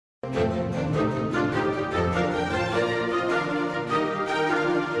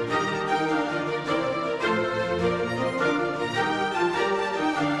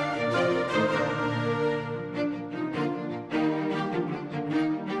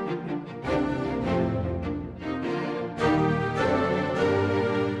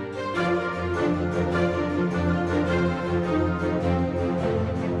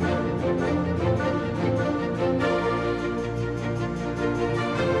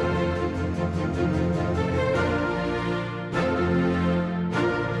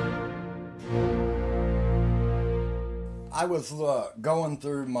I was going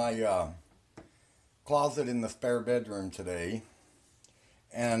through my closet in the spare bedroom today,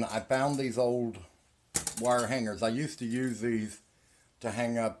 and I found these old wire hangers. I used to use these to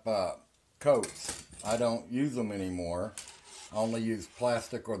hang up coats. I don't use them anymore. I only use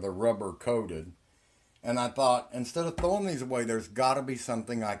plastic or the rubber coated. And I thought, instead of throwing these away, there's got to be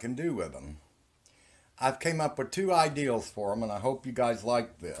something I can do with them. I've came up with two ideas for them, and I hope you guys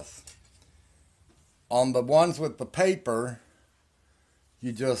like this. On the ones with the paper,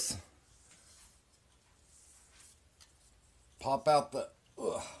 you just pop out the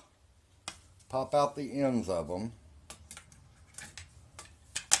ends of them.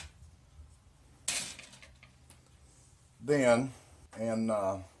 Then,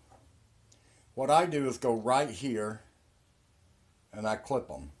 what I do is go right here and I clip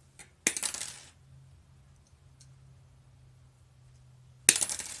them.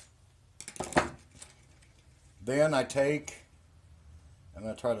 Then I take and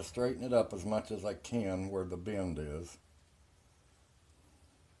I try to straighten it up as much as I can where the bend is.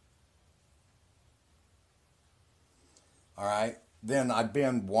 Alright, then I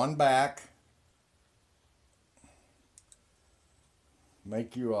bend one back,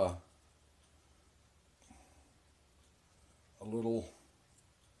 make you a little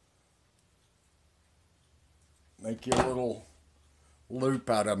loop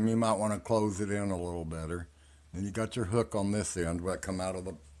out of them. You might want to close it in a little better. Then you got your hook on this end that come out of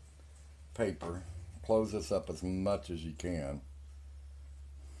the paper. Close this up as much as you can.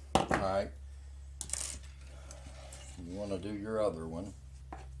 Alright. You want to do your other one.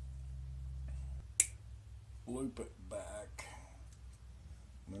 Loop it back.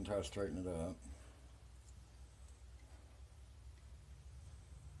 And then try to straighten it up.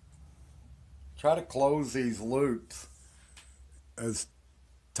 Try to close these loops as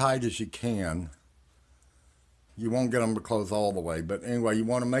tight as you can. You won't get them to close all the way, but anyway, you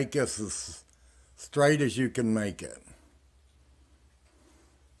want to make this as straight as you can make it.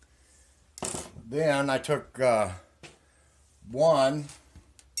 Then I took one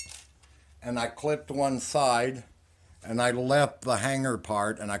and I clipped one side and I left the hanger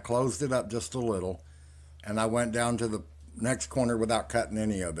part and I closed it up just a little and I went down to the next corner without cutting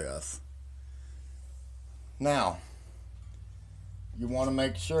any of this. Now, you want to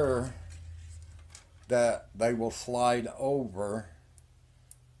make sure that they will slide over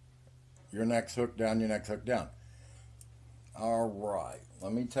your next hook down, your next hook down. All right,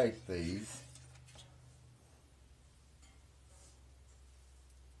 let me take these.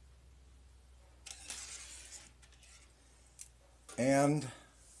 And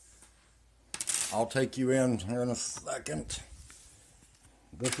I'll take you in here in a second.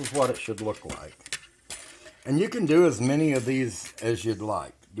 This is what it should look like. And you can do as many of these as you'd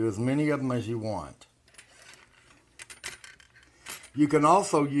like. Do as many of them as you want. You can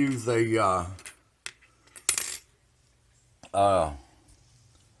also use a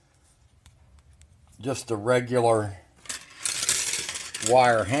just a regular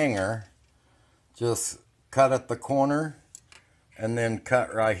wire hanger. Just cut at the corner and then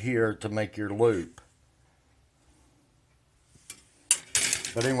cut right here to make your loop.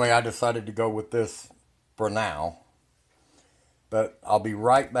 But anyway, I decided to go with this for now. But I'll be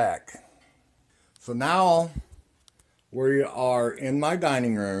right back. So now we are in my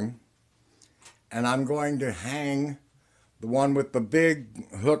dining room, and I'm going to hang the one with the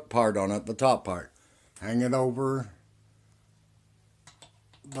big hook part on it, the top part. Hang it over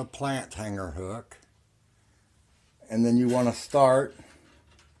the plant hanger hook. And then you want to start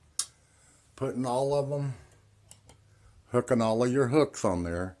putting all of them, hooking all of your hooks on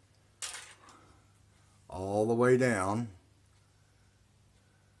there, all the way down.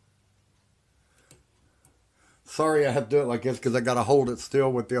 Sorry I have to do it like this because I got to hold it still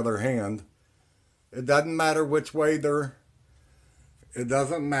with the other hand. It doesn't matter which way they're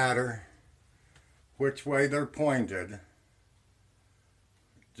pointed.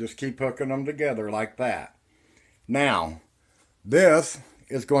 Just keep hooking them together like that. Now, this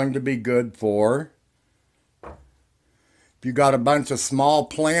is going to be good for if you got a bunch of small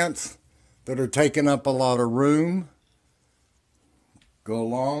plants that are taking up a lot of room. Go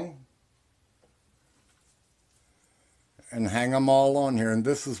along and hang them all on here. And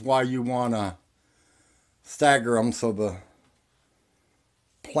this is why you want to stagger them so the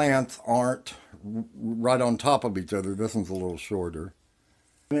plants aren't right on top of each other. This one's a little shorter.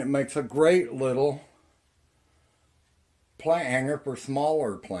 And it makes a great little plant hanger for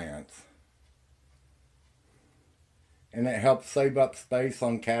smaller plants. And it helps save up space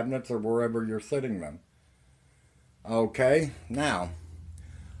on cabinets or wherever you're sitting them. Okay, now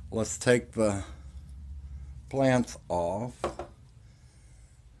let's take the plants off.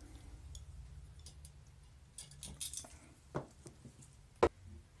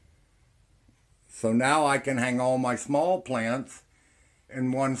 So now I can hang all my small plants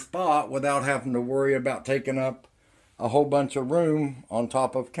in one spot without having to worry about taking up a whole bunch of room on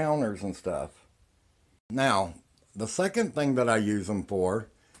top of counters and stuff. Now, the second thing that I use them for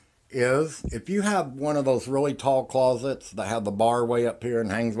is if you have one of those really tall closets that have the bar way up here and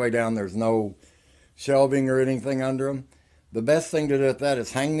hangs way down, there's no shelving or anything under them, the best thing to do with that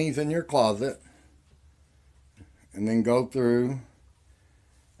is hang these in your closet and then go through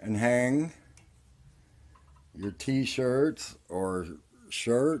and hang your t-shirts or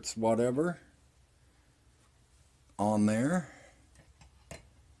shirts, whatever, on there,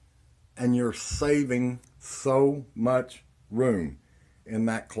 and you're saving so much room in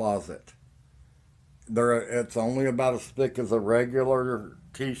that closet. It's only about as thick as a regular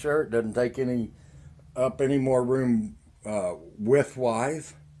t-shirt. Doesn't take any more room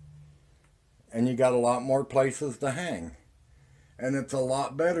width-wise, and you got a lot more places to hang. And it's a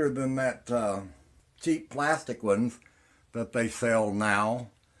lot better than that cheap plastic ones that they sell now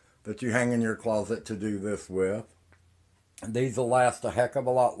that you hang in your closet to do this with. These will last a heck of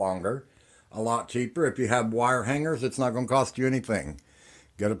a lot longer, a lot cheaper. If you have wire hangers, it's not going to cost you anything.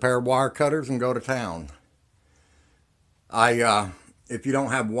 Get a pair of wire cutters and go to town. If you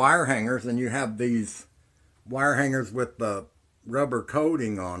don't have wire hangers and you have these wire hangers with the rubber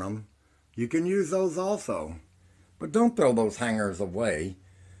coating on them, you can use those also. But don't throw those hangers away.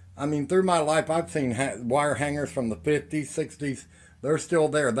 I mean, through my life, I've seen wire hangers from the 50s, 60s. They're still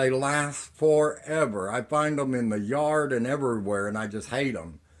there. They last forever. I find them in the yard and everywhere, and I just hate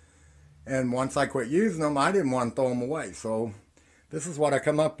them. And once I quit using them, I didn't want to throw them away. So this is what I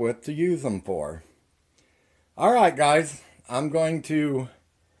come up with to use them for. All right, guys. I'm going to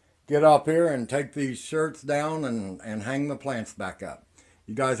get up here and take these shirts down and hang the plants back up.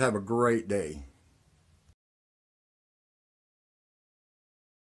 You guys have a great day.